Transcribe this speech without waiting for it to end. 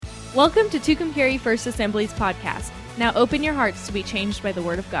Welcome to Tucumcari First Assembly's podcast. Now open your hearts to be changed by the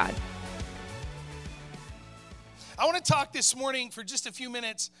Word of God. I want to talk this morning for just a few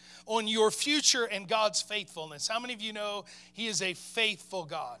minutes on your future and God's faithfulness. How many of you know He is a faithful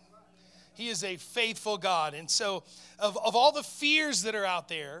God? He is a faithful God. And so of all the fears that are out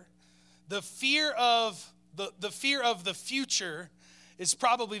there, the fear of the future is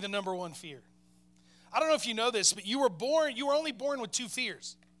probably the number one fear. I don't know if you know this, but you were only born with two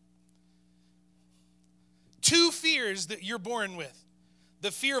fears. Two fears that you're born with. The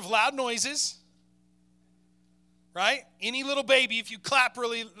fear of loud noises, right? Any little baby, if you clap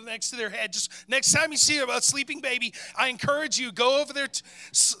really next to their head, just next time you see a sleeping baby, I encourage you, go over there.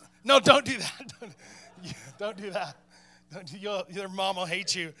 No, don't do that. Don't do that. Your mom will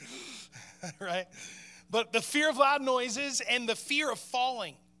hate you, right? But the fear of loud noises and the fear of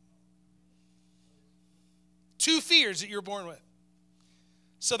falling. Two fears that you're born with.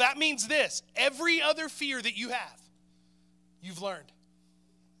 So that means this, every other fear that you have, you've learned.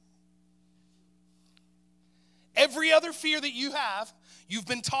 Every other fear that you have, you've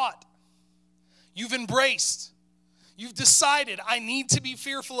been taught. You've embraced. You've decided, I need to be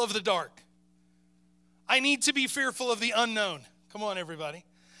fearful of the dark. I need to be fearful of the unknown. Come on, everybody.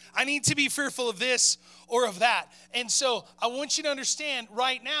 I need to be fearful of this or of that. And so I want you to understand,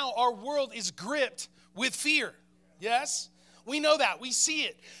 right now, our world is gripped with fear. Yes? We know that. We see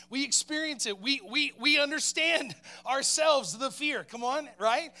it. We experience it. We understand ourselves, the fear. Come on,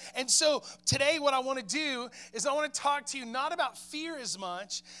 right? And so today what I want to do is I want to talk to you not about fear as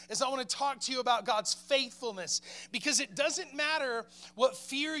much as I want to talk to you about God's faithfulness. Because it doesn't matter what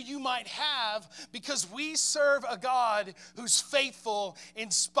fear you might have, because we serve a God who's faithful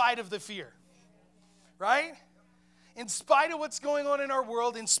in spite of the fear. Right? In spite of what's going on in our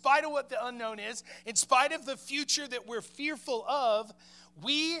world, in spite of what the unknown is, in spite of the future that we're fearful of,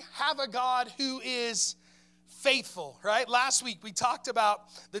 we have a God who is faithful, right? Last week we talked about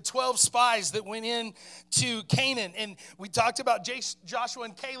the 12 spies that went in to Canaan, and we talked about Joshua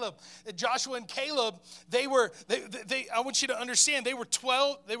and Caleb. Joshua and Caleb, I want you to understand, they were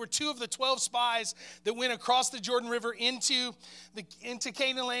two of the 12 spies that went across the Jordan River into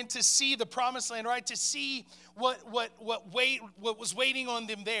Canaan land to see the promised land, right? To see what was waiting on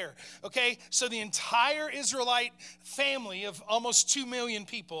them there. Okay? So the entire Israelite family of almost 2 million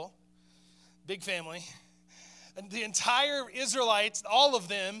people, big family, and the entire Israelites, all of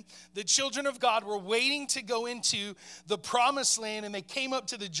them, the children of God, were waiting to go into the promised land, and they came up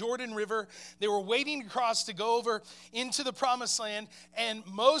to the Jordan River. They were waiting to cross to go over into the promised land, and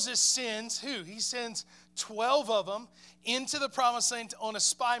Moses sends who? He sends 12 of them into the promised land on a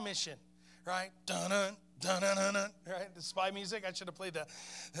spy mission, right? Dun-dun, dun-dun-dun-dun, right? The spy music, I should have played that,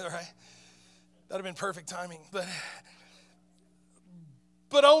 all right? That would have been perfect timing.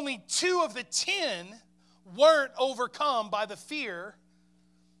 But only 2 of the 10 weren't overcome by the fear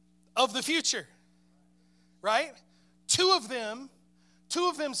of the future, right? Two of them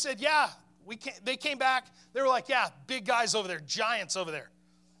said, yeah, we can't. They came back. They were like, yeah, big guys over there, giants over there.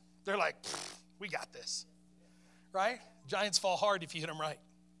 They're like, we got this, right? Giants fall hard if you hit them right.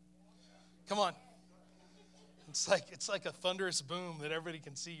 Come on. It's like a thunderous boom that everybody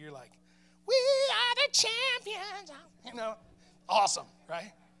can see. You're like, we are the champions. You know, awesome,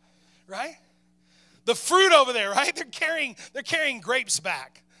 right? Right? The fruit over there, right? They're carrying grapes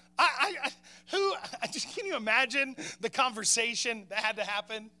back. Can you imagine the conversation that had to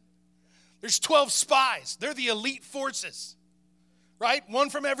happen? There's 12 spies. They're the elite forces, right?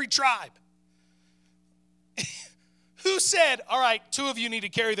 One from every tribe. Who said, all right, 2 of you need to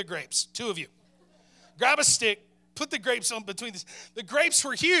carry the grapes. 2 of you. Grab a stick, put the grapes on between this. The grapes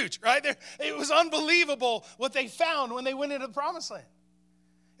were huge, right? It was unbelievable what they found when they went into the promised land.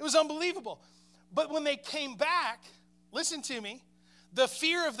 It was unbelievable. But when they came back, listen to me, the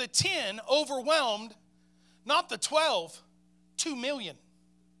fear of the 10 overwhelmed, not the 12, 2 million.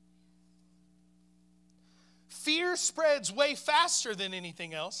 Fear spreads way faster than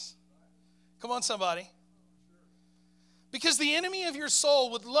anything else. Come on, somebody. Because the enemy of your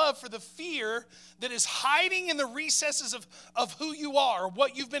soul would love for the fear that is hiding in the recesses of who you are, or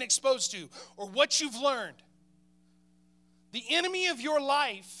what you've been exposed to, or what you've learned. The enemy of your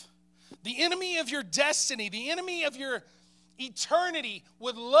life, the enemy of your destiny, the enemy of your eternity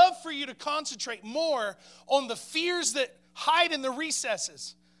would love for you to concentrate more on the fears that hide in the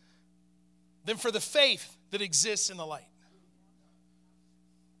recesses than for the faith that exists in the light.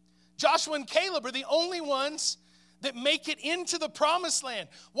 Joshua and Caleb are the only ones that make it into the promised land.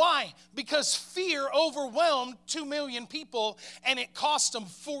 Why? Because fear overwhelmed 2 million people, and it cost them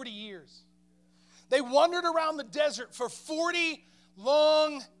 40 years. They wandered around the desert for 40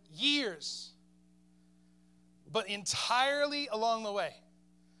 long years. entirely along the way,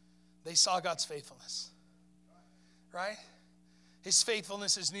 they saw God's faithfulness. Right? His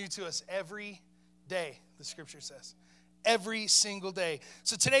faithfulness is new to us every day, the scripture says. Every single day.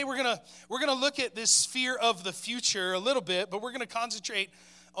 So today we're gonna look at this fear of the future a little bit, but we're gonna concentrate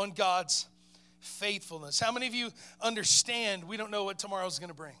on God's faithfulness. How many of you understand we don't know what tomorrow's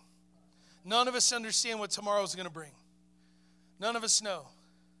gonna bring? None of us understand what tomorrow's gonna bring. None of us know.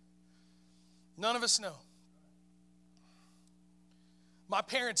 None of us know. My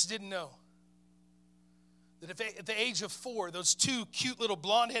parents didn't know that at the age of 4, those 2 cute little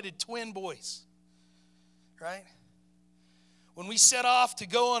blonde-headed twin boys, right? When we set off to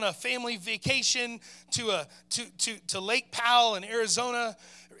go on a family vacation to Lake Powell in Arizona,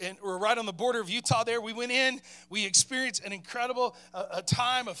 and we're right on the border of Utah there, we went in, we experienced an incredible a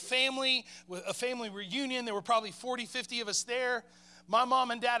time of family, a family reunion. There were probably 40, 50 of us there. My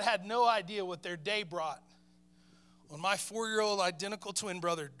mom and dad had no idea what their day brought when my 4-year-old identical twin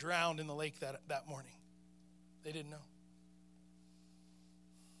brother drowned in the lake that morning. They didn't know.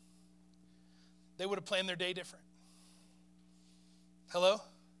 They would have planned their day different. Hello?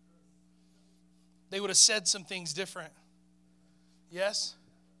 They would have said some things different. Yes?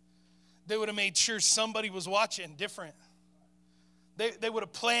 They would have made sure somebody was watching different. They would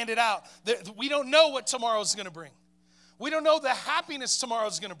have planned it out. We don't know what tomorrow's going to bring. We don't know the happiness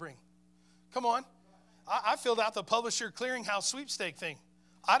tomorrow's going to bring. Come on. I filled out the Publisher Clearinghouse sweepstake thing.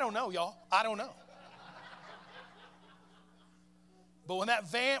 I don't know, y'all. I don't know. But when that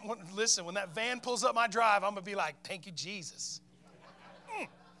van pulls up my drive, I'm going to be like, thank you, Jesus.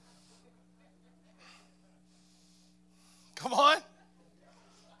 Come on.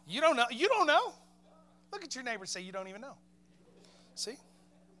 You don't know. You don't know. Look at your neighbor and say, you don't even know. See?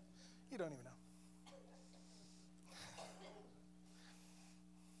 You don't even know.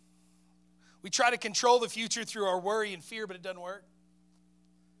 We try to control the future through our worry and fear, but it doesn't work.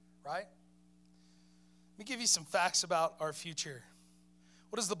 Right? Let me give you some facts about our future.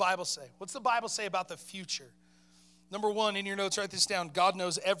 What does the Bible say? What's the Bible say about the future? Number 1, in your notes, write this down. God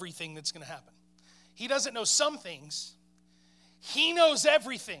knows everything that's going to happen. He doesn't know some things. He knows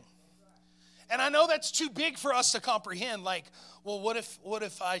everything. And I know that's too big for us to comprehend. Like, well, what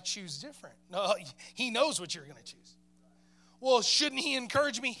if I choose different? No, he knows what you're going to choose. Well, shouldn't he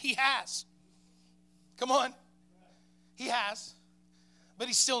encourage me? He has. Come on. He has. But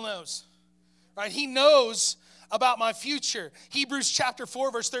he still knows. Right? He knows about my future. Hebrews chapter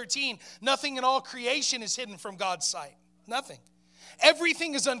 4, verse 13. Nothing in all creation is hidden from God's sight. Nothing.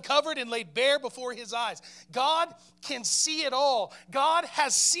 Everything is uncovered and laid bare before his eyes. God can see it all. God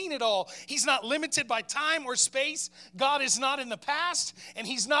has seen it all. He's not limited by time or space. God is not in the past and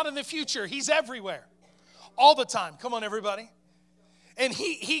he's not in the future. He's everywhere. All the time. Come on, everybody. And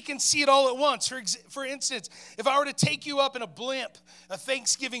he can see it all at once. For instance, if I were to take you up in a blimp a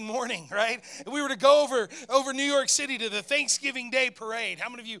Thanksgiving morning, right? And we were to go over New York City to the Thanksgiving Day parade. How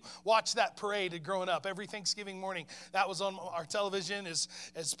many of you watched that parade growing up? Every Thanksgiving morning, that was on our television as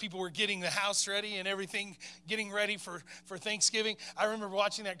people were getting the house ready and everything, getting ready for Thanksgiving. I remember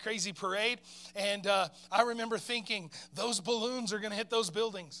watching that crazy parade, and I remember thinking, those balloons are going to hit those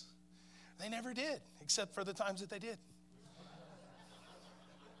buildings. They never did, except for the times that they did.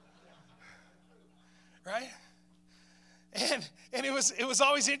 Right? And it was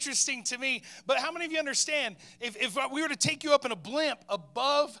always interesting to me. But how many of you understand, if we were to take you up in a blimp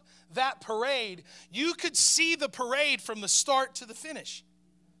above that parade, you could see the parade from the start to the finish.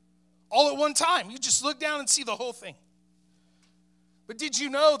 All at one time. You just look down and see the whole thing. But did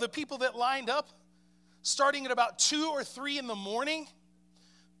you know the people that lined up, starting at about 2 or 3 in the morning,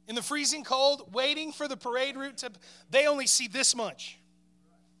 in the freezing cold, waiting for the parade route they only see this much.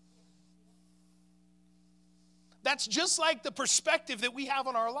 That's just like the perspective that we have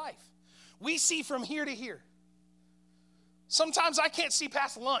on our life. We see from here to here. Sometimes I can't see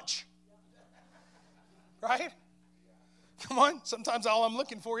past lunch. Right? Come on. Sometimes all I'm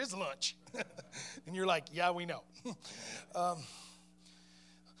looking for is lunch. And you're like, yeah, we know.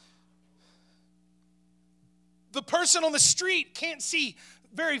 The person on the street can't see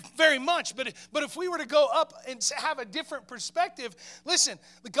very, very much. But if we were to go up and have a different perspective, listen,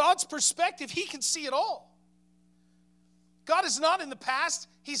 God's perspective, he can see it all. God is not in the past.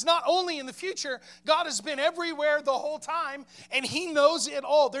 He's not only in the future. God has been everywhere the whole time, and he knows it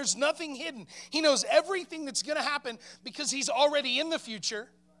all. There's nothing hidden. He knows everything that's going to happen because he's already in the future,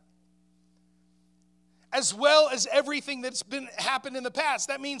 as well as everything that's happened in the past.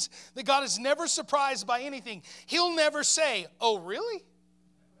 That means that God is never surprised by anything. He'll never say, oh, really?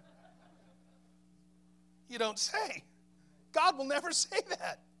 You don't say. God will never say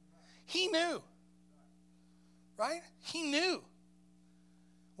that. He knew. right? He knew.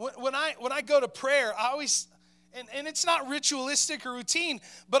 When I go to prayer, I always, and it's not ritualistic or routine,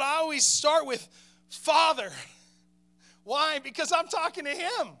 but I always start with Father. Why? Because I'm talking to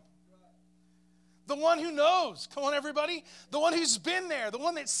him. The one who knows. Come on, everybody. The one who's been there. The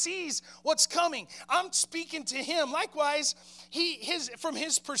one that sees what's coming. I'm speaking to him. Likewise, from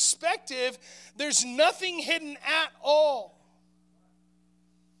his perspective, there's nothing hidden at all.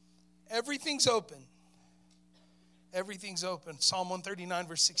 Everything's open. Everything's open. Psalm 139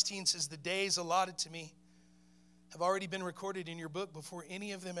 verse 16 says, the days allotted to me have already been recorded in your book before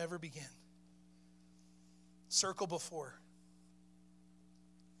any of them ever began. Circle before.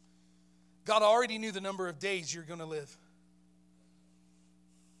 God already knew the number of days you're going to live.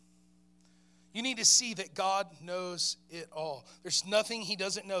 You need to see that God knows it all. There's nothing he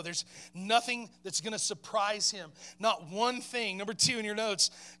doesn't know. There's nothing that's going to surprise him. Not one thing. Number 2 in your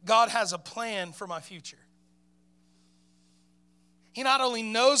notes, God has a plan for my future. He not only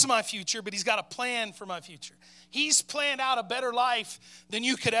knows my future, but he's got a plan for my future. He's planned out a better life than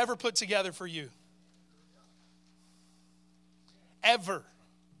you could ever put together for you. Ever.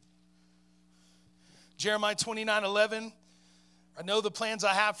 Jeremiah 29:11. I know the plans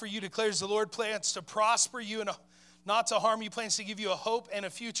I have for you, declares the Lord, plans to prosper you and not to harm you, plans to give you a hope and a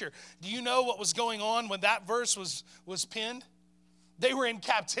future. Do you know what was going on when that verse was penned? They were in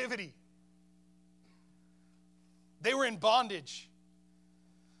captivity. They were in bondage.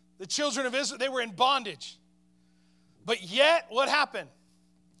 The children of Israel, they were in bondage. But yet, what happened?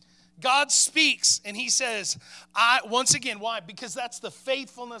 God speaks and he says, once again, why? Because that's the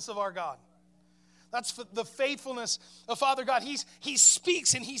faithfulness of our God. That's the faithfulness of Father God. He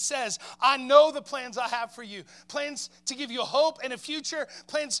speaks and he says, I know the plans I have for you. Plans to give you hope and a future.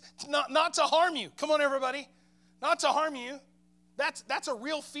 Plans not to harm you. Come on, everybody. Not to harm you. That's a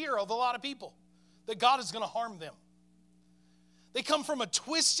real fear of a lot of people, that God is going to harm them. They come from a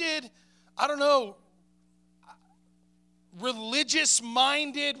twisted,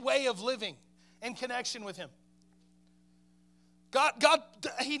 religious-minded way of living in connection with him. God,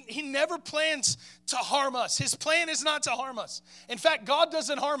 he never plans to harm us. His plan is not to harm us. In fact, God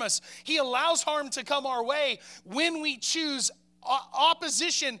doesn't harm us. He allows harm to come our way when we choose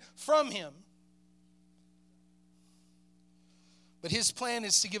opposition from him. But his plan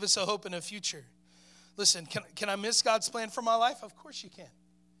is to give us a hope and a future. Listen, can I miss God's plan for my life? Of course you can.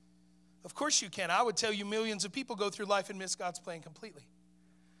 Of course you can. I would tell you millions of people go through life and miss God's plan completely.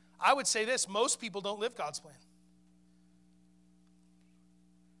 I would say this, most people don't live God's plan.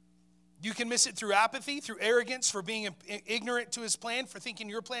 You can miss it through apathy, through arrogance, for being ignorant to his plan, for thinking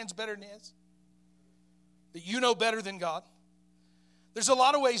your plan's better than his, that you know better than God. There's a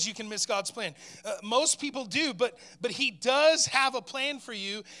lot of ways you can miss God's plan. Most people do, but he does have a plan for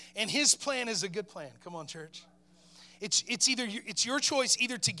you, and his plan is a good plan. Come on, church. It's your choice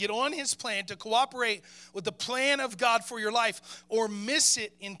either to get on his plan, to cooperate with the plan of God for your life, or miss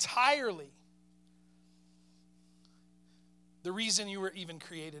it entirely. The reason you were even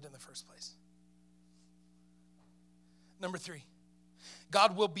created in the first place. Number 3,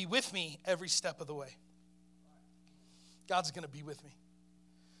 God will be with me every step of the way. God's going to be with me.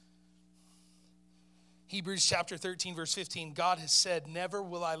 Hebrews chapter 13, verse 15, God has said, never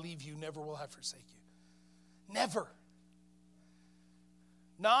will I leave you, never will I forsake you. Never.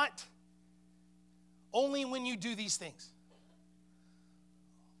 Not only when you do these things.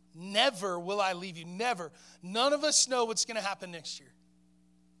 Never will I leave you, never. None of us know what's going to happen next year.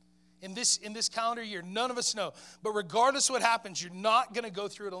 In this calendar year, none of us know. But regardless of what happens, you're not going to go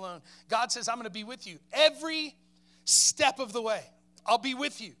through it alone. God says, I'm going to be with you every step of the way. I'll be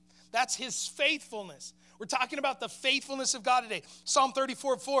with you. That's his faithfulness. We're talking about the faithfulness of God today. Psalm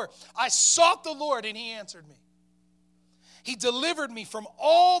 34:4. I sought the Lord and he answered me. He delivered me from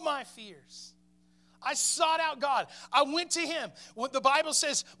all my fears. I sought out God. I went to him. What the Bible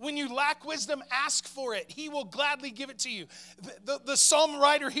says, when you lack wisdom, ask for it. He will gladly give it to you. The psalm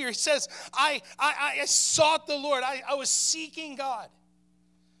writer here says, I sought the Lord. I was seeking God.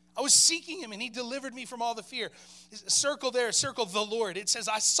 I was seeking him, and he delivered me from all the fear. Circle there, circle the Lord. It says,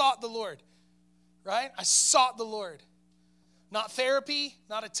 I sought the Lord, right? I sought the Lord. Not therapy,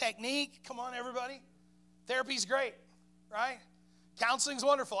 not a technique. Come on, everybody. Therapy's great, right? Counseling's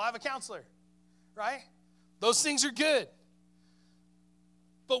wonderful. I have a counselor, right? Those things are good.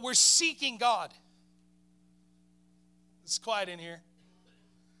 But we're seeking God. It's quiet in here.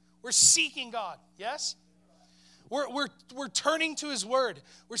 We're seeking God, yes? We're turning to his word.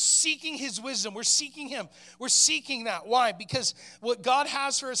 We're seeking his wisdom. We're seeking him. We're seeking that. Why? Because what God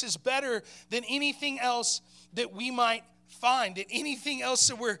has for us is better than anything else that we might find in anything else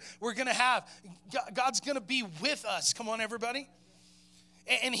that we're going to have. God's going to be with us. Come on, everybody.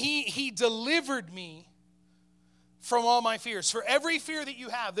 And he delivered me from all my fears. For every fear that you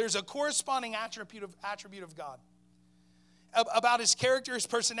have, there's a corresponding attribute of God. About his character, his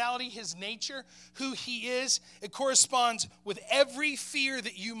personality, his nature, who he is. It corresponds with every fear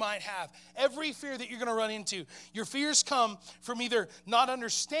that you might have. Every fear that you're going to run into. Your fears come from either not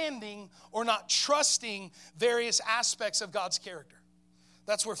understanding or not trusting various aspects of God's character.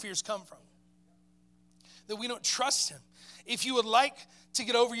 That's where fears come from. That we don't trust him. If you would like to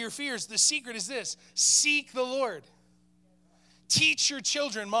get over your fears, the secret is this: seek the Lord. Teach your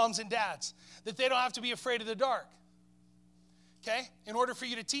children, moms and dads, that they don't have to be afraid of the dark. Okay? In order for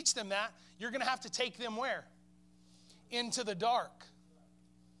you to teach them that, you're going to have to take them where? Into the dark.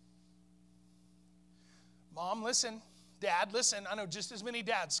 Mom, listen. Dad, listen. I know just as many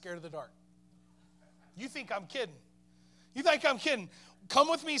dads scared of the dark. You think I'm kidding. You think I'm kidding. Come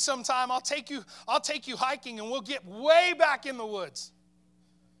with me sometime. I'll take you hiking and we'll get way back in the woods.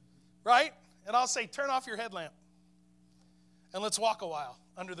 Right? And I'll say, turn off your headlamp. And let's walk a while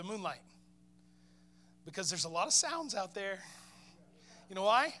under the moonlight. Because there's a lot of sounds out there. You know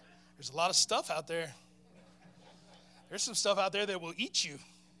why? There's a lot of stuff out there. There's some stuff out there that will eat you.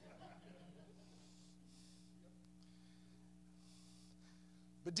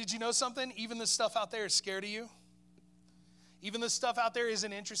 But did you know something? Even the stuff out there is scared of you. Even the stuff out there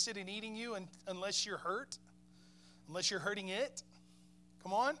isn't interested in eating you unless you're hurt. Unless you're hurting it.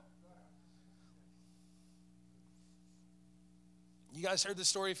 Come on. You guys heard the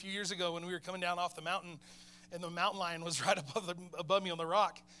story a few years ago when we were coming down off the mountain and the mountain lion was right above me on the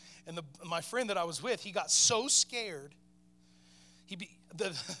rock. And my friend that I was with, he got so scared.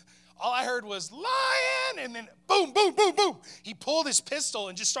 All I heard was, lion! And then boom, boom, boom, boom. He pulled his pistol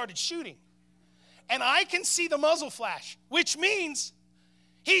and just started shooting. And I can see the muzzle flash, which means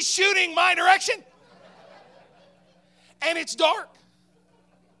he's shooting my direction. And it's dark.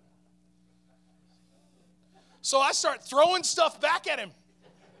 So I start throwing stuff back at him.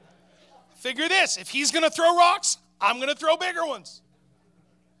 Figure this, if he's going to throw rocks, I'm going to throw bigger ones.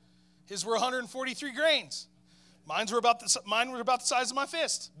 His were 143 grains. Mine were about the size of my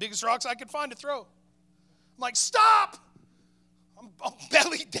fist. Biggest rocks I could find to throw. I'm like, stop! I'm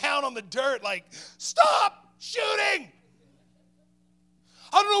belly down on the dirt like, stop shooting!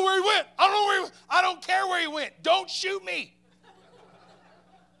 I don't know where he went. I don't care where he went. Don't shoot me.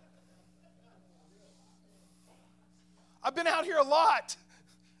 I've been out here a lot.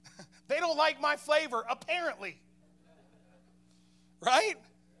 They don't like my flavor, apparently. Right?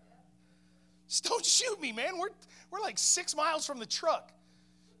 Just don't shoot me, man. We're like 6 miles from the truck.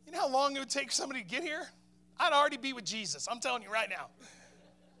 You know how long it would take somebody to get here? I'd already be with Jesus. I'm telling you right now.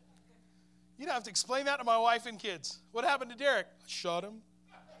 You'd have to explain that to my wife and kids. What happened to Derek? I shot him.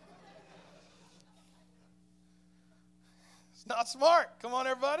 It's not smart. Come on,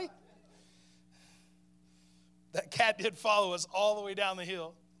 everybody. That cat did follow us all the way down the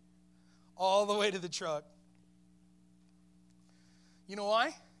hill, all the way to the truck. You know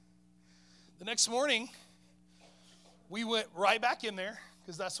why? The next morning, we went right back in there,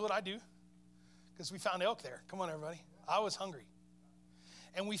 because that's what I do, because we found elk there. Come on, everybody. I was hungry.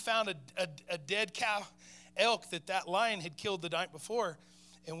 And we found a dead cow elk that lion had killed the night before,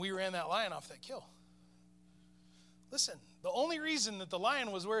 and we ran that lion off that kill. Listen, the only reason that the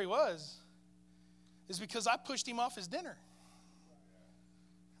lion was where he was is because I pushed him off his dinner.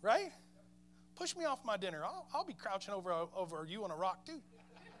 Right? Push me off my dinner. I'll be crouching over you on a rock too.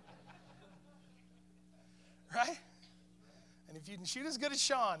 Right? And if you can shoot as good as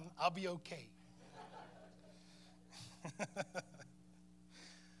Sean, I'll be okay.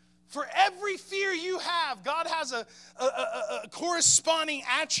 For every fear you have, God has a corresponding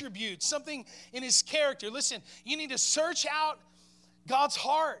attribute, something in his character. Listen, you need to search out God's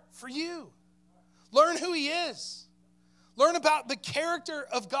heart for you. Learn who he is. Learn about the character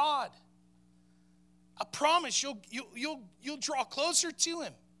of God. I promise you'll draw closer to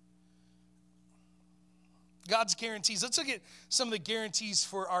him. God's guarantees. Let's look at some of the guarantees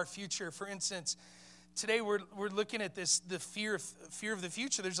for our future. For instance, today we're looking at this, the fear of the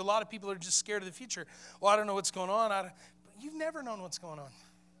future. There's a lot of people that are just scared of the future. Well, I don't know what's going on. You've never known what's going on.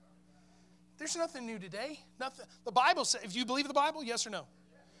 There's nothing new today. Nothing. The Bible says, if you believe the Bible, yes or no?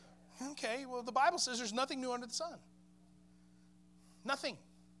 Okay, well, the Bible says there's nothing new under the sun. Nothing.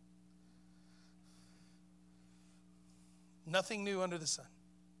 Nothing new under the sun.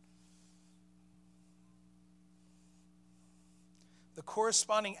 The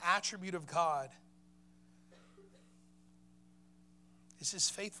corresponding attribute of God is his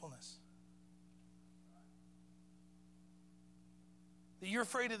faithfulness. That you're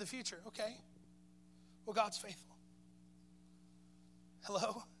afraid of the future. Okay. Well, God's faithful.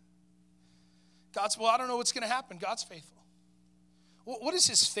 Hello? I don't know what's going to happen. God's faithful. What does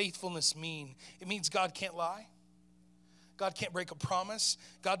his faithfulness mean? It means God can't lie. God can't break a promise.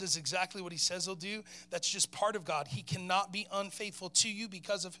 God does exactly what he says he'll do. That's just part of God. He cannot be unfaithful to you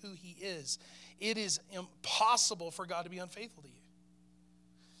because of who he is. It is impossible for God to be unfaithful to you.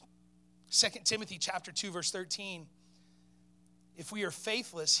 2 Timothy chapter 2, verse 13. If we are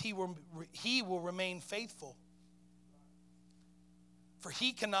faithless, he will remain faithful. For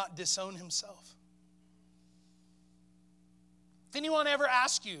he cannot disown himself. If anyone ever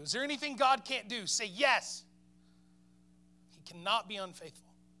asks you, is there anything God can't do? Say yes. He cannot be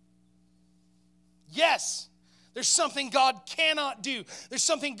unfaithful. Yes. There's something God cannot do. There's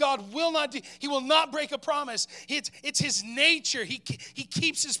something God will not do. He will not break a promise. It's his nature. He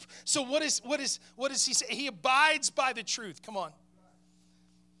keeps his. So what does he say? He abides by the truth. Come on.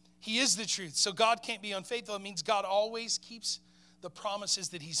 He is the truth. So God can't be unfaithful. It means God always keeps the promises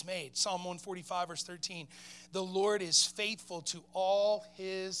that he's made. Psalm 145, verse 13. The Lord is faithful to all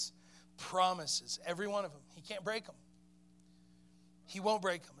his promises. Every one of them. He can't break them. He won't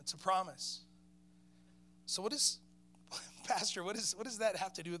break them. It's a promise. So Pastor, what does that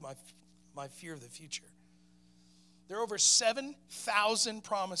have to do with my fear of the future? There are over 7,000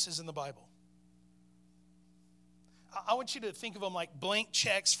 promises in the Bible. I want you to think of them like blank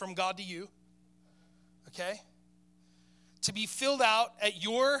checks from God to you. Okay? To be filled out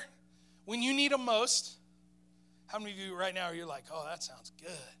when you need them most. How many of you right now you're like, oh, that sounds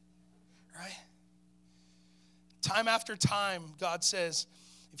good, right? Time after time, God says,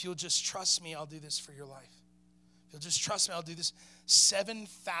 if you'll just trust me, I'll do this for your life. If you'll just trust me, I'll do this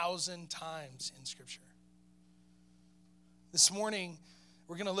 7,000 times in Scripture. This morning,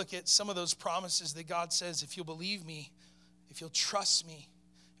 we're going to look at some of those promises that God says, if you'll believe me, if you'll trust me,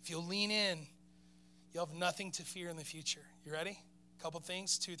 if you'll lean in, you'll have nothing to fear in the future. You ready? A couple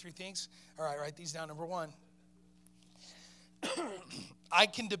things, 2, 3 things. All right, write these down. Number 1, I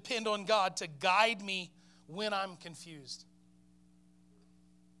can depend on God to guide me when I'm confused.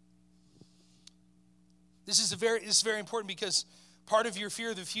 This is very important because part of your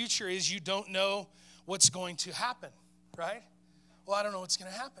fear of the future is you don't know what's going to happen, right? Well, I don't know what's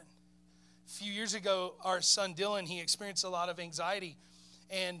going to happen. A few years ago, our son Dylan, he experienced a lot of anxiety,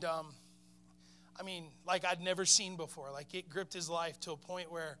 and like I'd never seen before. Like it gripped his life to a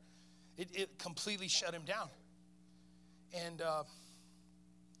point where it completely shut him down. And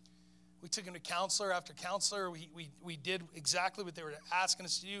we took him to counselor after counselor. We did exactly what they were asking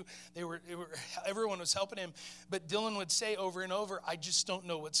us to do. Everyone was helping him. But Dylan would say over and over, I just don't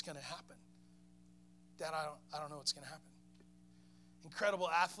know what's going to happen. Dad, I don't know what's going to happen. Incredible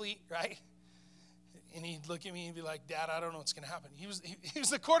athlete, right? And he'd look at me and be like, Dad, I don't know what's going to happen. He was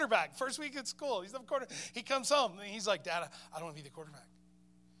the quarterback. First week at school, he's the quarterback. He comes home and he's like, Dad, I don't want to be the quarterback.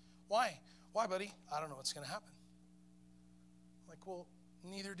 Why? Why, buddy? I don't know what's going to happen. I'm like, well,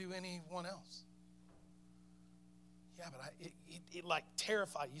 neither do anyone else. Yeah, but it like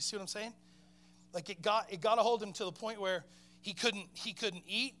terrified. You see what I'm saying? Like it got a hold of him to the point where he couldn't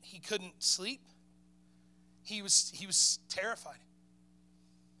eat, he couldn't sleep. He was terrified.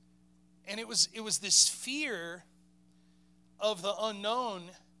 And it was this fear of the unknown,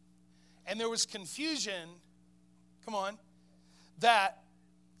 and there was confusion, come on, that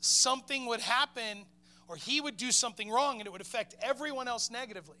something would happen or he would do something wrong and it would affect everyone else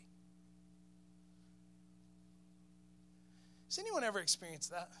negatively. Has anyone ever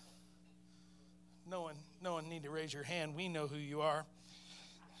experienced that? No one need to raise your hand. We know who you are.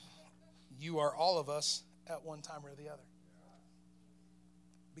 You are all of us at one time or the other.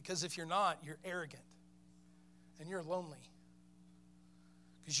 Because if you're not, you're arrogant and you're lonely.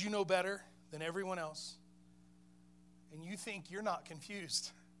 Because you know better than everyone else. And you think you're not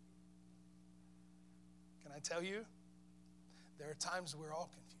confused. Can I tell you? There are times we're all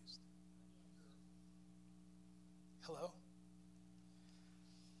confused. Hello?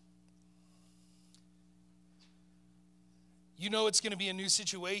 You know it's going to be a new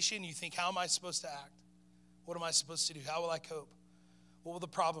situation. You think, how am I supposed to act? What am I supposed to do? How will I cope? What will the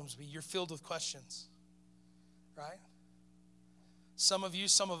problems be? You're filled with questions, right? Some of you,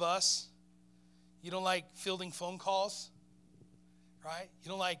 some of us, you don't like fielding phone calls, right? You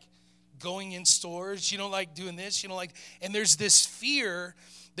don't like going in stores. You don't like doing this. You don't like, and there's this fear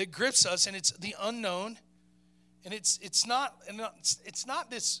that grips us, and it's the unknown, and it's not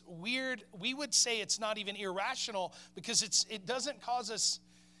this weird. We would say it's not even irrational because it doesn't cause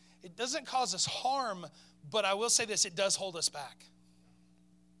us harm. But I will say this: it does hold us back.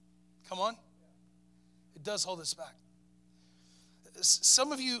 Come on. It does hold us back.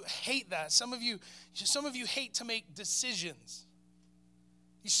 Some of you hate that. Some of you hate to make decisions.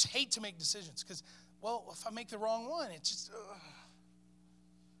 You just hate to make decisions because, well, if I make the wrong one, it's just,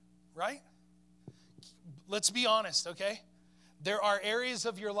 right? Let's be honest, okay? There are areas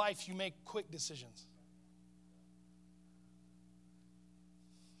of your life you make quick decisions.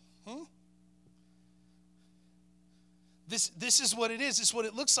 This is what it is. This is what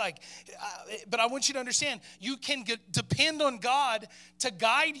it looks like. But I want you to understand, you can depend on God to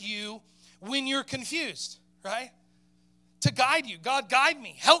guide you when you're confused, right? To guide you. God, guide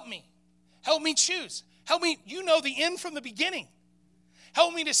me. Help me. Help me choose. Help me. You know the end from the beginning.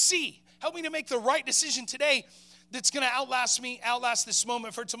 Help me to see. Help me to make the right decision today that's going to outlast this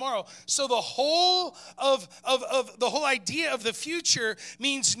moment for tomorrow. So the whole of the whole idea of the future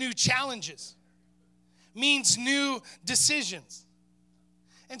means new challenges, means new decisions.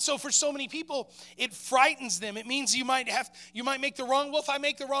 And so for so many people, it frightens them. It means you might make the wrong. Well, if I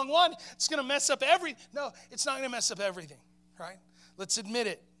make the wrong one, it's going to mess up everything. No, it's not going to mess up everything, right? Let's admit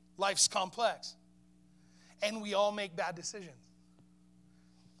it. Life's complex. And we all make bad decisions.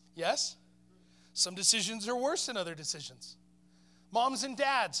 Yes? Some decisions are worse than other decisions. Moms and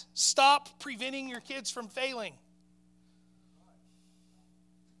dads, stop preventing your kids from failing.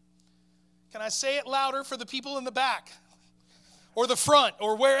 Can I say it louder for the people in the back or the front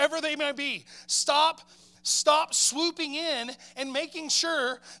or wherever they may be? Stop swooping in and making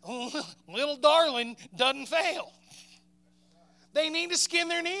sure little darling doesn't fail. They need to skin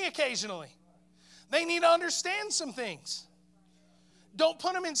their knee occasionally. They need to understand some things. Don't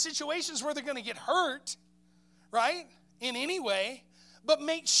put them in situations where they're going to get hurt, right, in any way, but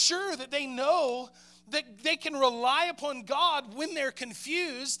make sure that they know that they can rely upon God when they're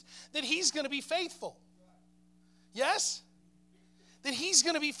confused, that He's going to be faithful. Yes? That He's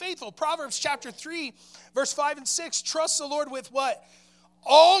going to be faithful. Proverbs chapter 3, verse 5 and 6, trust the Lord with what?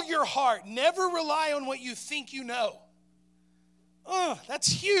 All your heart. Never rely on what you think you know. That's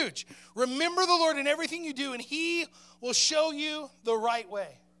huge. Remember the Lord in everything you do, and He will show you the right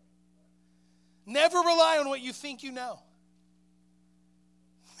way. Never rely on what you think you know.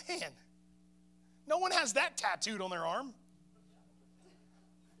 Man, no one has that tattooed on their arm.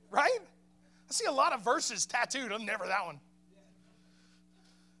 Right? I see a lot of verses tattooed. I'm never that one.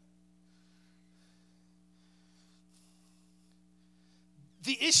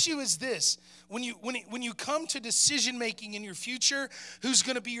 The issue is this. When you come to decision making in your future, who's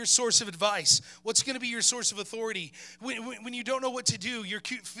going to be your source of advice? What's going to be your source of authority? When you don't know what to do, you're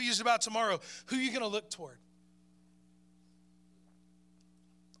confused about tomorrow, who are you going to look toward?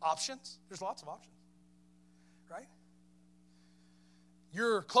 Options? There's lots of options, right?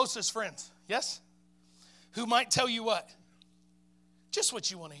 Your closest friends, yes? Who might tell you what? Just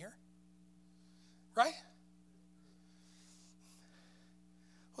what you want to hear, right?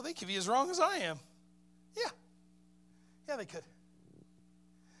 Well, they could be as wrong as I am. Yeah, they could.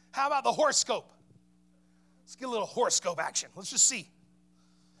 How about the horoscope? Let's get a little horoscope action. Let's just see.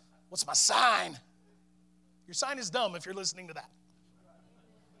 What's my sign? Your sign is dumb if you're listening to that.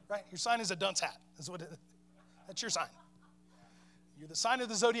 Right? Your sign is a dunce hat. That's your sign. You're the sign of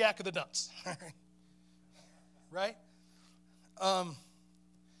the zodiac of the dunce. Right? How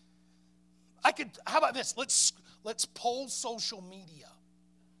about this? Let's poll social media.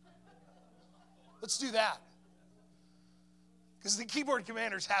 Let's do that. Because the keyboard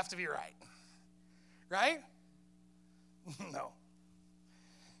commanders have to be right. Right? No.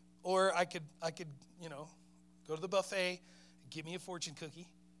 Or I could, go to the buffet, give me a fortune cookie.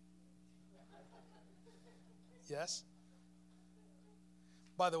 Yes?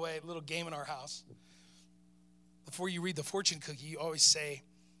 By the way, a little game in our house. Before you read the fortune cookie, you always say,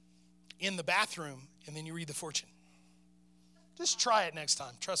 in the bathroom, and then you read the fortune. Just try it next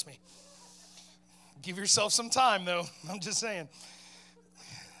time. Trust me. Give yourself some time, though. I'm just saying.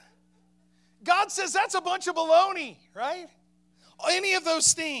 God says that's a bunch of baloney, right? Any of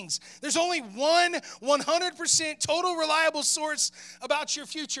those things. There's only one 100% total reliable source about your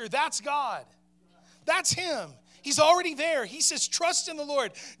future. That's God. That's Him. He's already there. He says, trust in the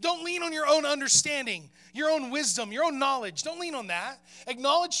Lord. Don't lean on your own understanding, your own wisdom, your own knowledge. Don't lean on that.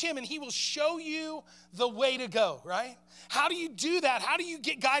 Acknowledge Him, and He will show you the way to go, right? How do you do that? How do you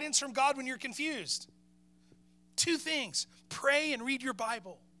get guidance from God when you're confused? 2 things. Pray and read your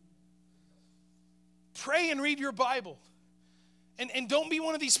Bible. Pray and read your Bible. And don't be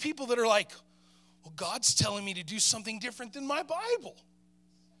one of these people that are like, well, God's telling me to do something different than my Bible.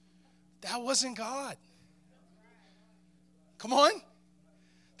 That wasn't God. Come on.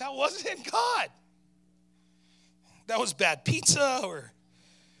 That wasn't God. That was bad pizza or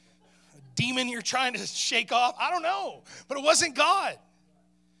a demon you're trying to shake off. I don't know. But it wasn't God.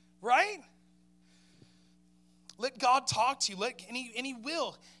 Right? Let God talk to you. And he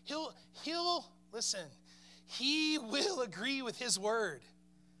will. He'll listen. He will agree with his word.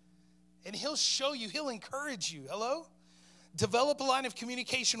 And he'll show you. He'll encourage you. Hello? Develop a line of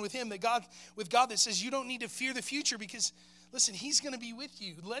communication with him, with God that says you don't need to fear the future because, listen, he's going to be with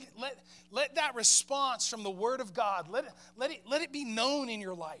you. Let that response from the word of God, let it be known in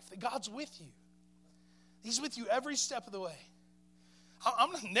your life that God's with you. He's with you every step of the way.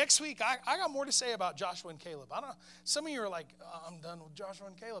 Next week, I got more to say about Joshua and Caleb. I don't. Some of you are like, I'm done with Joshua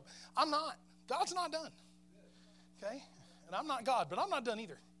and Caleb. I'm not. God's not done. Okay? And I'm not God, but I'm not done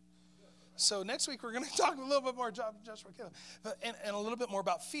either. So next week, we're going to talk a little bit more about Joshua and Caleb and a little bit more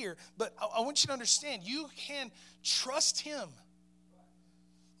about fear. But I want you to understand, you can trust him.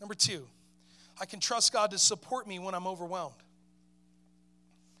 Number 2, I can trust God to support me when I'm overwhelmed.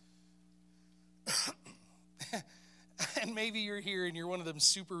 And maybe you're here and you're one of them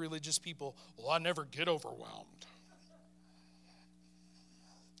super religious people. Well, I never get overwhelmed.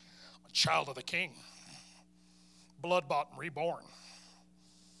 I'm a child of the King. Blood-bought and reborn.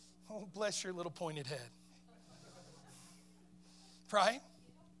 Oh, bless your little pointed head. Right?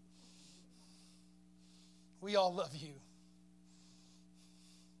 We all love you.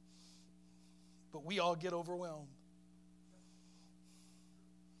 But we all get overwhelmed.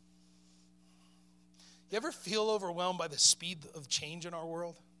 You ever feel overwhelmed by the speed of change in our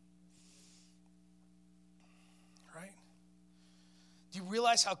world? Right? Do you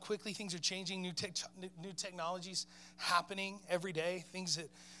realize how quickly things are changing? New technologies happening every day. Things that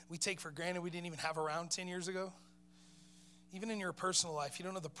we take for granted we didn't even have around 10 years ago. Even in your personal life, you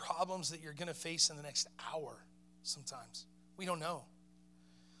don't know the problems that you're going to face in the next hour sometimes. We don't know.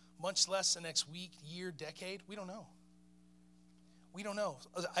 Much less the next week, year, decade. We don't know. We don't know.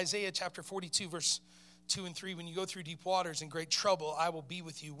 Isaiah chapter 42, verse 2 and 3, when you go through deep waters and great trouble, I will be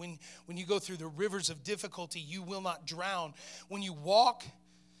with you. When you go through the rivers of difficulty, you will not drown. When you walk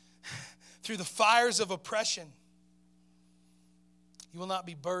through the fires of oppression, you will not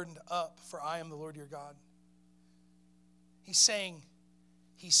be burdened up, for I am the Lord your God. He's saying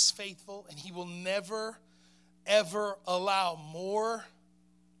he's faithful and he will never, ever allow more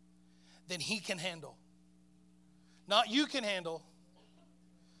than he can handle. Not you can handle.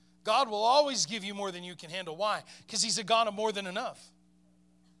 God will always give you more than you can handle. Why? Because he's a God of more than enough.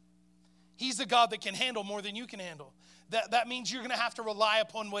 He's the God that can handle more than you can handle. That means you're going to have to rely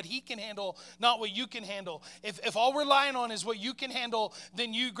upon what he can handle, not what you can handle. If all we're relying on is what you can handle,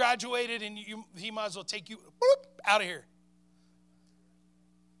 then you graduated and he might as well take you out of here.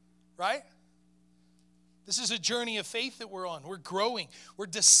 Right? This is a journey of faith that we're on. We're growing. We're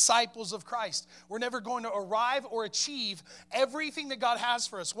disciples of Christ. We're never going to arrive or achieve everything that God has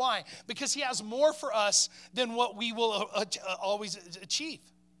for us. Why? Because he has more for us than what we will always achieve.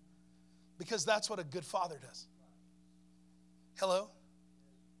 Because that's what a good father does. Hello?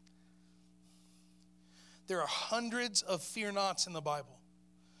 There are hundreds of fear nots in the Bible.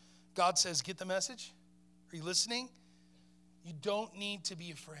 God says, get the message? Are you listening? You don't need to be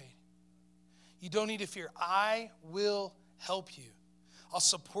afraid. You don't need to fear. I will help you. I'll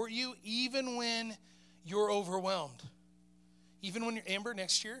support you even when you're overwhelmed. Even when you're, Amber,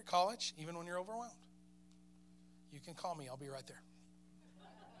 next year at college, even when you're overwhelmed. You can call me. I'll be right there.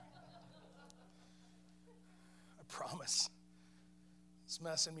 I promise. It's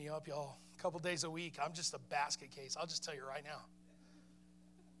messing me up, y'all. A couple days a week. I'm just a basket case. I'll just tell you right now.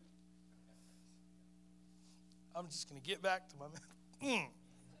 I'm just going to get back to my...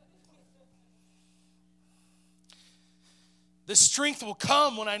 The strength will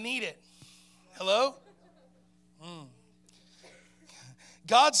come when I need it. Hello?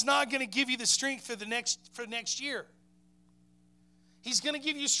 God's not going to give you the strength for next year. He's going to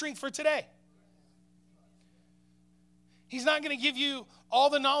give you strength for today. He's not going to give you all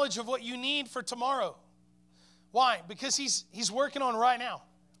the knowledge of what you need for tomorrow. Why? Because he's working on right now.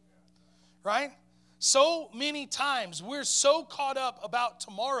 Right? So many times we're so caught up about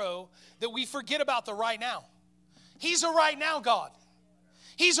tomorrow that we forget about the right now. He's a right now God.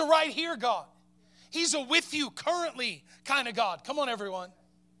 He's a right here God. He's a with you currently kind of God. Come on, everyone.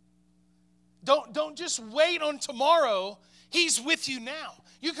 Don't just wait on tomorrow. He's with you now.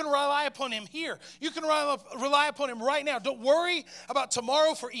 You can rely upon him here. You can rely upon him right now. Don't worry about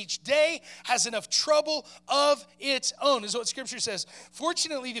tomorrow, for each day has enough trouble of its own, is what Scripture says.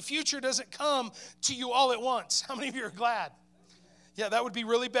 Fortunately, the future doesn't come to you all at once. How many of you are glad? Yeah, that would be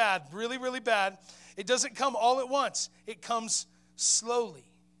really bad. Really, really bad. It doesn't come all at once. It comes slowly.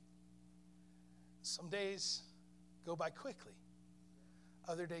 Some days go by quickly.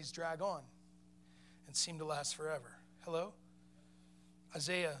 Other days drag on and seem to last forever. Hello?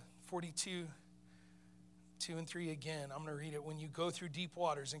 Isaiah 42, 2 and 3 again. I'm going to read it. When you go through deep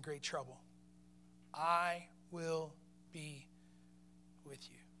waters and great trouble, I will be with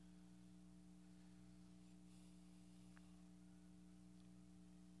you.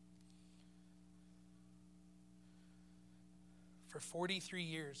 For 43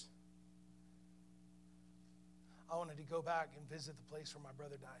 years, I wanted to go back and visit the place where my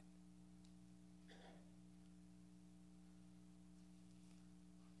brother died.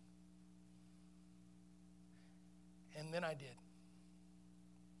 And then I did.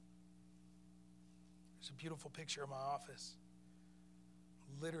 There's a beautiful picture of my office.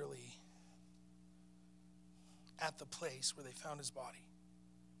 Literally at the place where they found his body.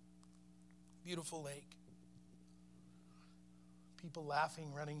 Beautiful lake. People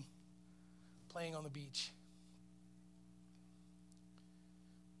laughing, running, playing on the beach.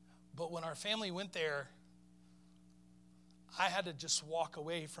 But when our family went there, I had to just walk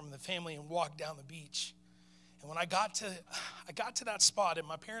away from the family and walk down the beach. And when I got to that spot, and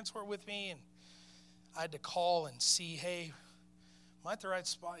my parents were with me, and I had to call and see, hey, am I at the right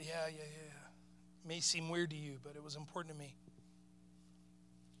spot? Yeah. It may seem weird to you, but it was important to me.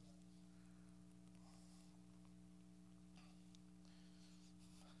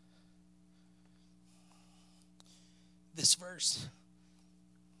 This verse.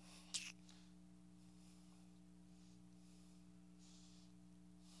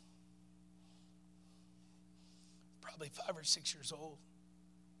 Probably 5 or 6 years old.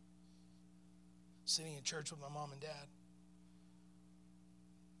 Sitting in church with my mom and dad.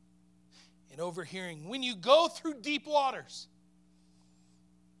 And overhearing, when you go through deep waters.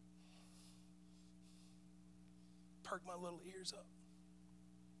 Perk my little ears up.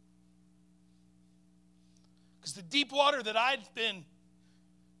 Because the deep water that I'd been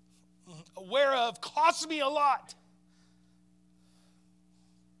aware of cost me a lot.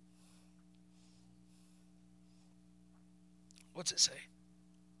 What's it say?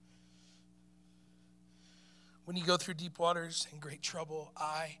 When you go through deep waters and great trouble,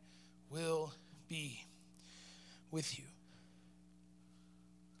 I will be with you.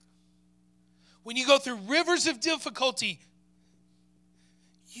 When you go through rivers of difficulty,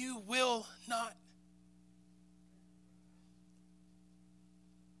 you will not.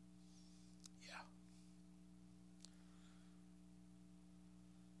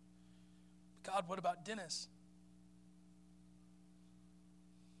 God, what about Dennis?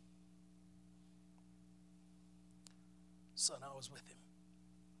 Son, I was with him.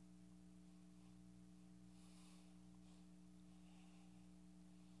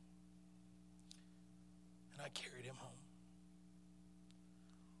 And I carried him home.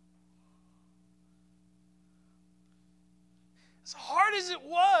 As hard as it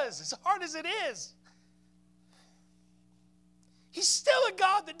was, as hard as it is, He's still a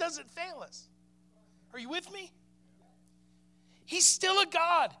God that doesn't fail us. Are you with me? He's still a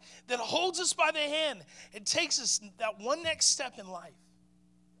God that holds us by the hand and takes us that one next step in life.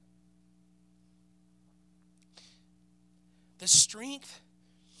 The strength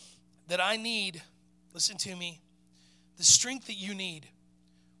that I need, listen to me, the strength that you need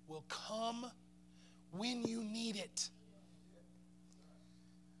will come when you need it.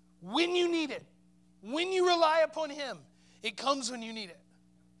 When you need it. When you rely upon Him, it comes when you need it.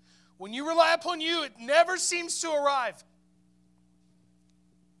 When you rely upon you, it never seems to arrive.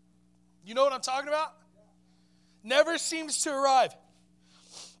 You know what I'm talking about? Never seems to arrive.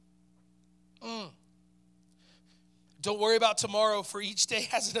 Don't worry about tomorrow, for each day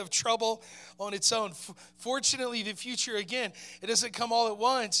has enough trouble on its own. Fortunately, the future, again, it doesn't come all at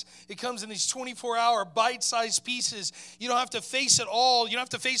once. It comes in these 24-hour bite-sized pieces. You don't have to face it all. You don't have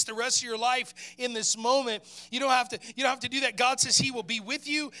to face the rest of your life in this moment. You don't have to do that. God says He will be with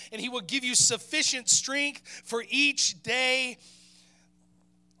you, and He will give you sufficient strength for each day,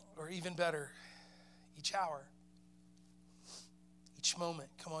 or even better, each hour, each moment.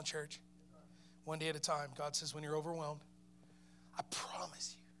 Come on, church. One day at a time. God says, when you're overwhelmed, I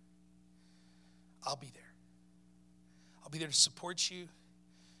promise you, I'll be there. I'll be there to support you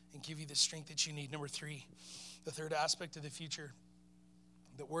and give you the strength that you need. Number 3, the third aspect of the future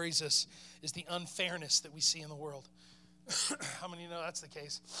that worries us is the unfairness that we see in the world. How many know that's the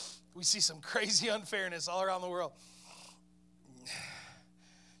case? We see some crazy unfairness all around the world.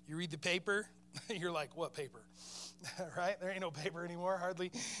 You read the paper, you're like, what paper? Right? There ain't no paper anymore,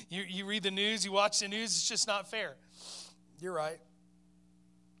 hardly. You read the news, you watch the news, it's just not fair. You're right.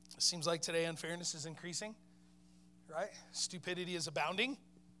 It seems like today unfairness is increasing, right? Stupidity is abounding.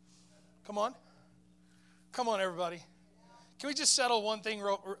 Come on. Come on, everybody. Can we just settle one thing?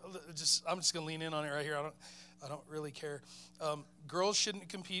 I'm just going to lean in on it right here. I don't really care. Girls shouldn't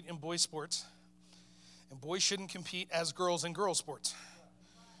compete in boys' sports, and boys shouldn't compete as girls in girls' sports.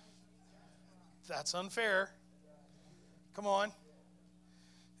 That's unfair. Come on.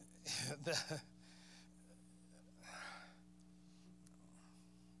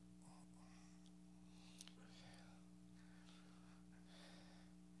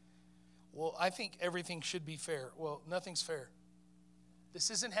 Well, I think everything should be fair. Well, nothing's fair.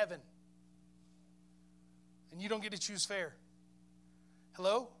 This isn't heaven. And you don't get to choose fair.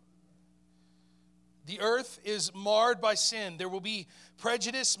 Hello? The earth is marred by sin. There will be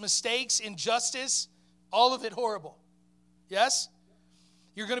prejudice, mistakes, injustice, all of it horrible. Yes?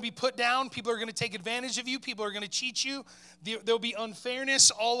 You're going to be put down. People are going to take advantage of you. People are going to cheat you. There'll be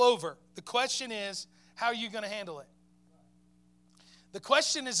unfairness all over. The question is, how are you going to handle it? The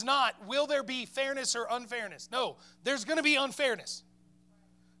question is not, will there be fairness or unfairness? No, there's going to be unfairness.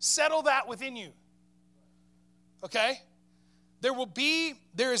 Settle that within you. Okay?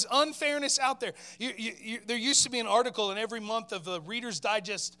 There is unfairness out there. There used to be an article in every month of the Reader's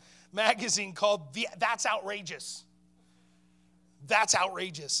Digest magazine called That's Outrageous. That's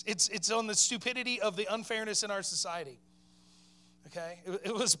outrageous. It's on the stupidity of the unfairness in our society. Okay?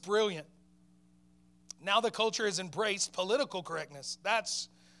 It was brilliant. Now the culture has embraced political correctness. That's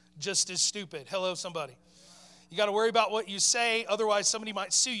just as stupid. Hello, somebody. You got to worry about what you say. Otherwise, somebody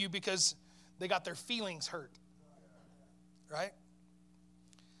might sue you because they got their feelings hurt. Right?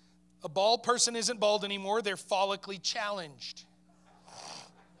 A bald person isn't bald anymore. They're follically challenged.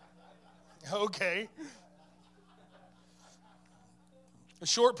 Okay. A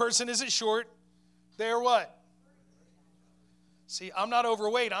short person isn't short. They're what? See, I'm not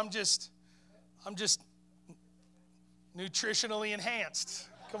overweight. I'm just nutritionally enhanced.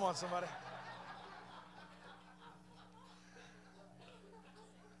 Come on, somebody.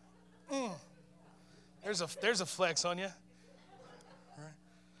 There's a flex on you. Right.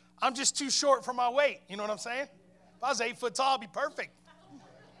 I'm just too short for my weight. You know what I'm saying? If I was 8 foot tall, I'd be perfect.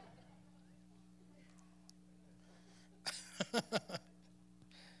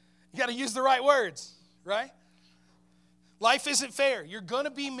 You got to use the right words, right? Life isn't fair. You're going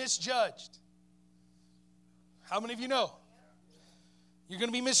to be misjudged. How many of you know? You're going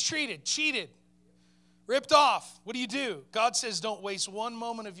to be mistreated, cheated, ripped off. What do? God says don't waste one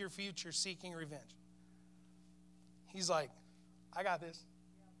moment of your future seeking revenge. He's like, I got this.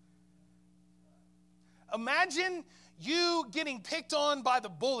 Imagine you getting picked on by the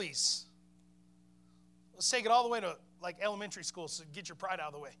bullies. Let's take it all the way to like elementary school so get your pride out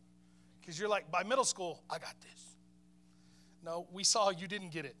of the way. Because you're like, by middle school, I got this. No, we saw you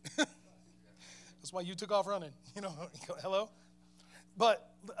didn't get it. That's why you took off running. You know, hello? But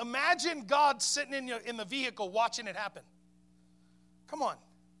imagine God sitting in the vehicle watching it happen. Come on.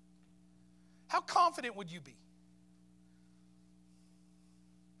 How confident would you be?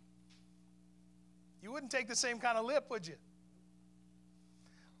 You wouldn't take the same kind of lip, would you?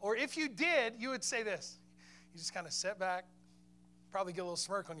 Or if you did, you would say this. You just kind of sit back, probably get a little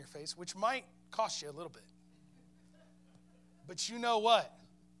smirk on your face, which might cost you a little bit. But you know what?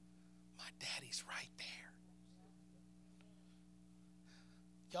 My daddy's right there.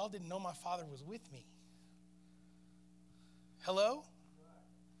 Y'all didn't know my father was with me. Hello?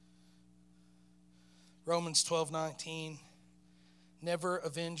 Romans 12:19. Never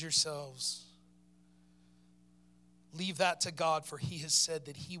avenge yourselves. Leave that to God, for he has said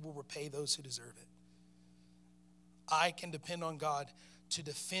that he will repay those who deserve it. I can depend on God to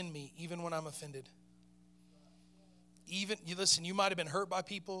defend me even when I'm offended. Listen, you might have been hurt by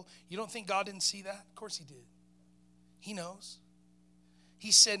people. You don't think God didn't see that? Of course he did. He knows.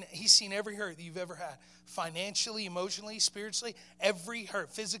 He said he's seen every hurt that you've ever had. Financially, emotionally, spiritually, every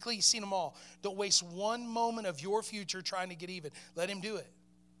hurt. Physically, he's seen them all. Don't waste one moment of your future trying to get even. Let him do it.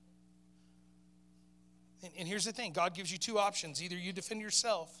 And here's the thing. God gives you two options. Either you defend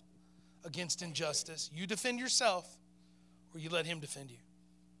yourself against injustice. You defend yourself, or you let him defend you.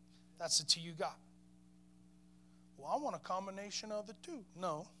 That's the two you got. Well, I want a combination of the two.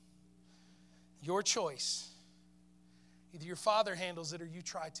 No. Your choice. Either your father handles it or you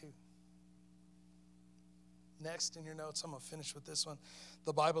try to. Next in your notes, I'm going to finish with this one.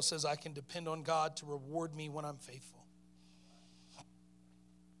 The Bible says I can depend on God to reward me when I'm faithful.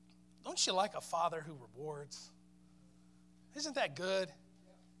 Don't you like a father who rewards? Isn't that good?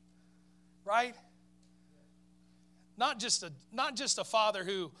 Right? Not just a father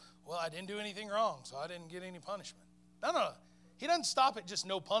who, well, I didn't do anything wrong, so I didn't get any punishment. No. He doesn't stop at just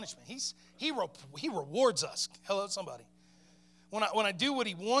no punishment. He rewards us. Hello, somebody. when I do what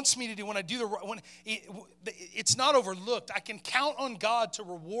he wants me to do, when I do it's not overlooked. I can count on God to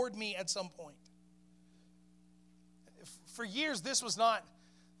reward me at some point. For years, this was not,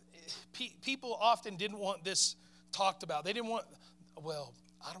 people often didn't want this talked about. They didn't want, well,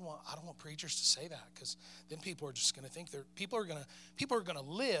 I don't want preachers to say that, because then people are just going to think people are going to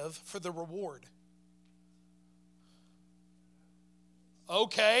live for the reward.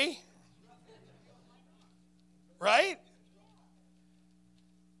 Okay. Right?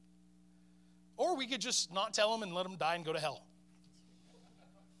 Or we could just not tell them and let them die and go to hell.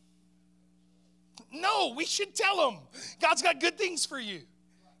 No, we should tell them. God's got good things for you.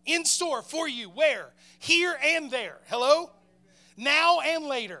 In store for you. Where? Here and there. Hello? Now and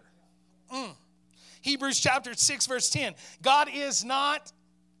later. Hebrews chapter 6 verse 10. God is not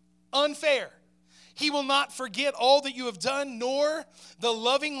unfair. He will not forget all that you have done, nor the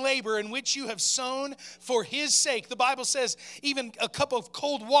loving labor in which you have sown for his sake. The Bible says even a cup of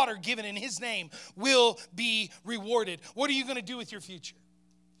cold water given in his name will be rewarded. What are you going to do with your future?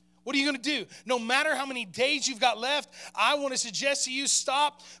 What are you going to do? No matter how many days you've got left, I want to suggest to you,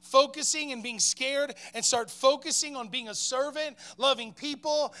 stop focusing and being scared and start focusing on being a servant, loving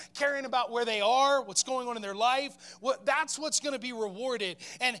people, caring about where they are, what's going on in their life. That's what's going to be rewarded.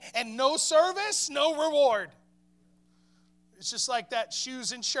 And no service, no reward. It's just like that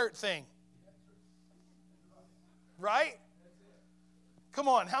shoes and shirt thing. Right? Come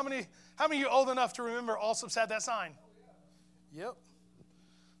on, how many of you old enough to remember Allsup's had that sign? Yep.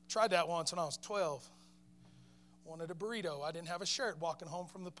 Tried that once when I was 12. Wanted a burrito. I didn't have a shirt walking home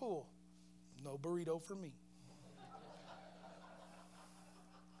from the pool. No burrito for me.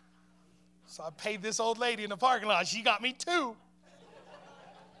 So I paid this old lady in the parking lot. She got me 2.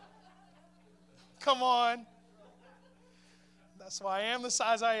 Come on. That's why I am the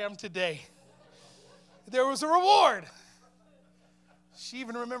size I am today. There was a reward. She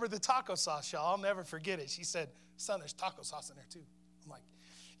even remembered the taco sauce, y'all. I'll never forget it. She said, son, there's taco sauce in there too. I'm like,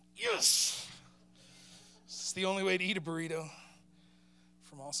 yes. It's the only way to eat a burrito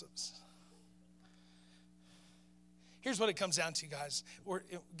from Allsup's. Here's what it comes down to, guys. Or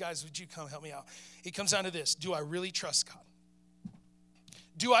guys, would you come help me out? It comes down to this. Do I really trust God?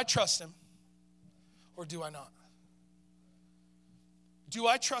 Do I trust him or do I not? Do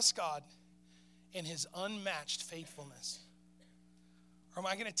I trust God in his unmatched faithfulness? Or am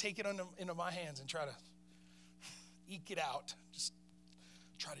I going to take it into my hands and try to eke it out? Just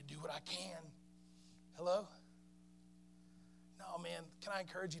try to do what I can. Hello? No, man, can I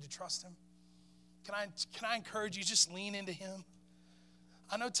encourage you to trust him? Can I encourage you, just lean into him?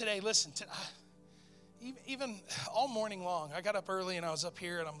 I know today, listen, even all morning long, I got up early and I was up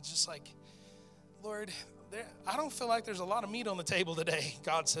here and I'm just like, Lord, I don't feel like there's a lot of meat on the table today.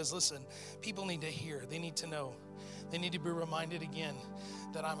 God says, listen, people need to hear. They need to know. They need to be reminded again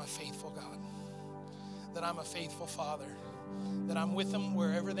that I'm a faithful God, that I'm a faithful Father, that I'm with them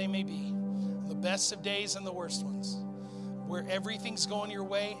wherever they may be, on the best of days and the worst ones, where everything's going your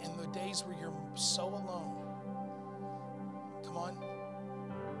way and the days where you're so alone. Come on.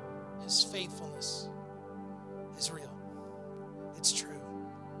 His faithfulness is real. It's true.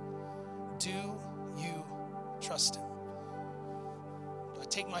 Do you trust him? Do I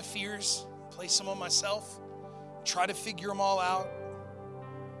take my fears, place them on myself, try to figure them all out?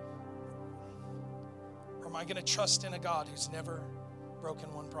 Or am I going to trust in a God who's never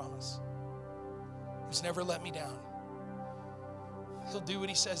broken one promise, who's never let me down? He'll do what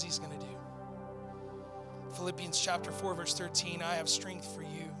he says he's going to do. Philippians chapter 4, verse 13, I have strength for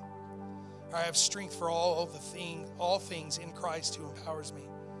you. I have strength for all things in Christ who empowers me.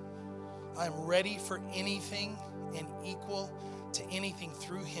 I am ready for anything and equal to anything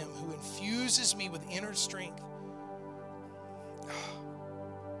through him who infuses me with inner strength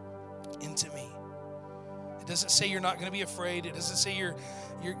into me. It doesn't say you're not going to be afraid. It doesn't say you're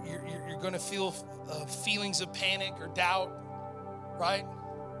going to feel feelings of panic or doubt, right?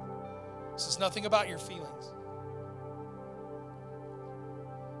 This is nothing about your feelings.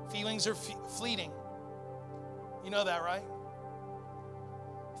 Feelings are fleeting. You know that, right?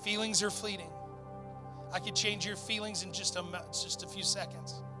 Feelings are fleeting. I could change your feelings in just a few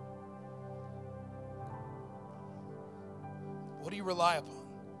seconds. What do you rely upon?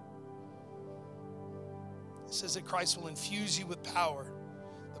 It says that Christ will infuse you with power.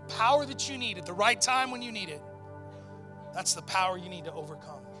 The power that you need at the right time when you need it. That's the power you need to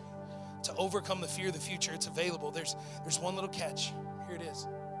overcome. To overcome the fear of the future, it's available. There's one little catch. Here it is.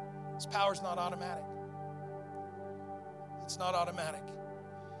 This power is not automatic. It's not automatic.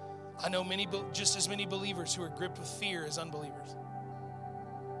 I know just as many believers who are gripped with fear as unbelievers.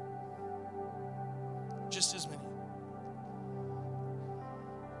 Just as many.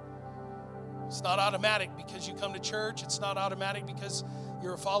 It's not automatic because you come to church. It's not automatic because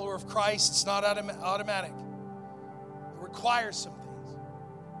you're a follower of Christ. It's not automatic. It requires some things.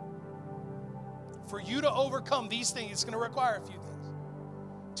 For you to overcome these things, it's going to require a few things.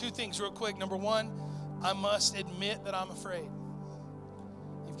 2 things real quick. Number 1, I must admit that I'm afraid.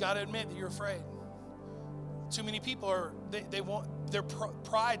 You've got to admit that you're afraid. Too many people are, they want, their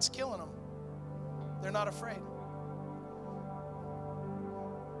pride's killing them. They're not afraid.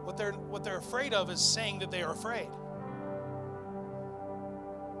 What they're afraid of is saying that they are afraid.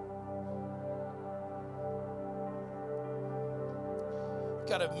 You've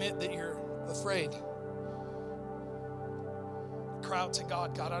got to admit that you're afraid. Cry out to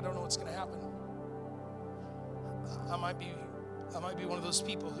God. God, I don't know what's going to happen. I might be one of those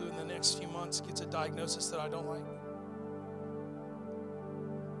people who in the next few months gets a diagnosis that I don't like.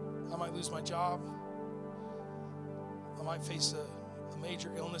 I might lose my job. I might face a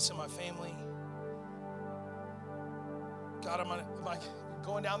major illness in my family. God, am I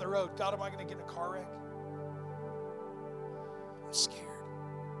going down the road? God, am I going to get in a car wreck? I'm scared.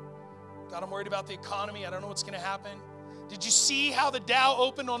 God, I'm worried about the economy. I don't know what's going to happen. Did you see how the Dow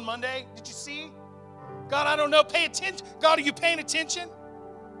opened on Monday? Did you see? God, I don't know. Pay attention. God, are you paying attention?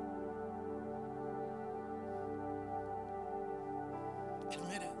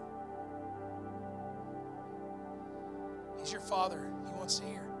 Admit it. He's your Father. He wants to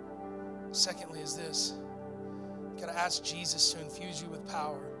hear. Secondly is this. You've got to ask Jesus to infuse you with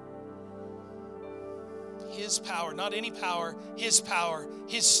power. His power, not any power, His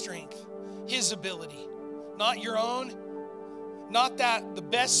strength, His ability. Not your own, not that the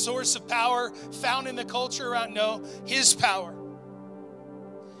best source of power found in the culture around. No, His power,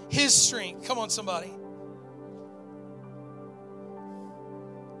 His strength. Come on, somebody.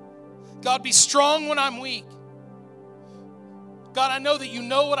 God, be strong when I'm weak. God, I know that you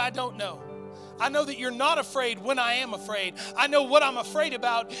know what I don't know. I know that you're not afraid when I am afraid. I know what I'm afraid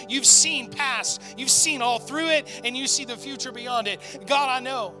about. You've seen past. You've seen all through it, and you see the future beyond it. God, I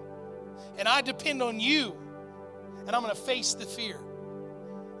know. And I depend on you. And I'm going to face the fear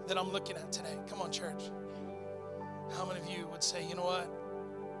that I'm looking at today. Come on, church. How many of you would say, you know what?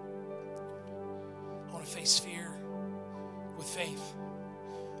 I want to face fear with faith.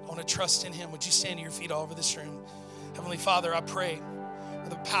 I want to trust in Him. Would you stand to your feet all over this room? Heavenly Father, I pray by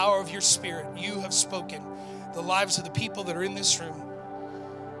the power of your Spirit, you have spoken the lives of the people that are in this room.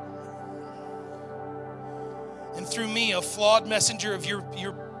 And through me, a flawed messenger of your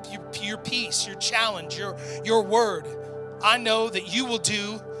peace, your challenge, your word, I know that you will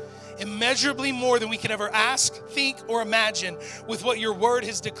do immeasurably more than we can ever ask, think, or imagine with what your word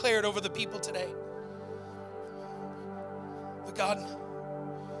has declared over the people today. But God,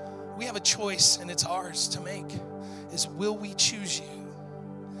 we have a choice, and it's ours to make, is will we choose you?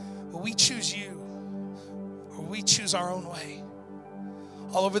 Will we choose you? Or will we choose our own way?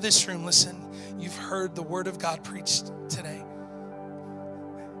 All over this room, listen, you've heard the word of God preached today.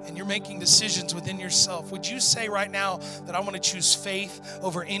 And you're making decisions within yourself. Would you say right now that I want to choose faith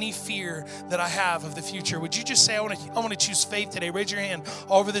over any fear that I have of the future? Would you just say, I want to choose faith today? Raise your hand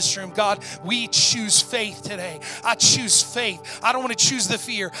all over this room. God, we choose faith today. I choose faith. I don't want to choose the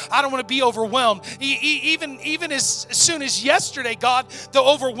fear. I don't want to be overwhelmed. Even as soon as yesterday, God, the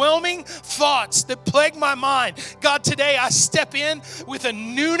overwhelming thoughts that plague my mind. God, today I step in with a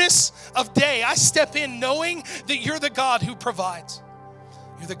newness of day. I step in knowing that you're the God who provides.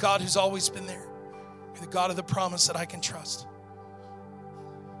 You're the God who's always been there. You're the God of the promise that I can trust.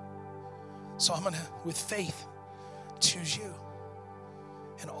 So I'm going to, with faith, choose you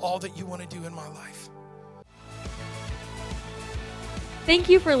and all that you want to do in my life. Thank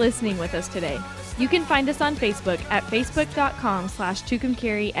you for listening with us today. You can find us on Facebook at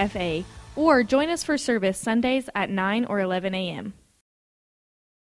facebook.com/TucumcariFA or join us for service Sundays at 9 or 11 a.m.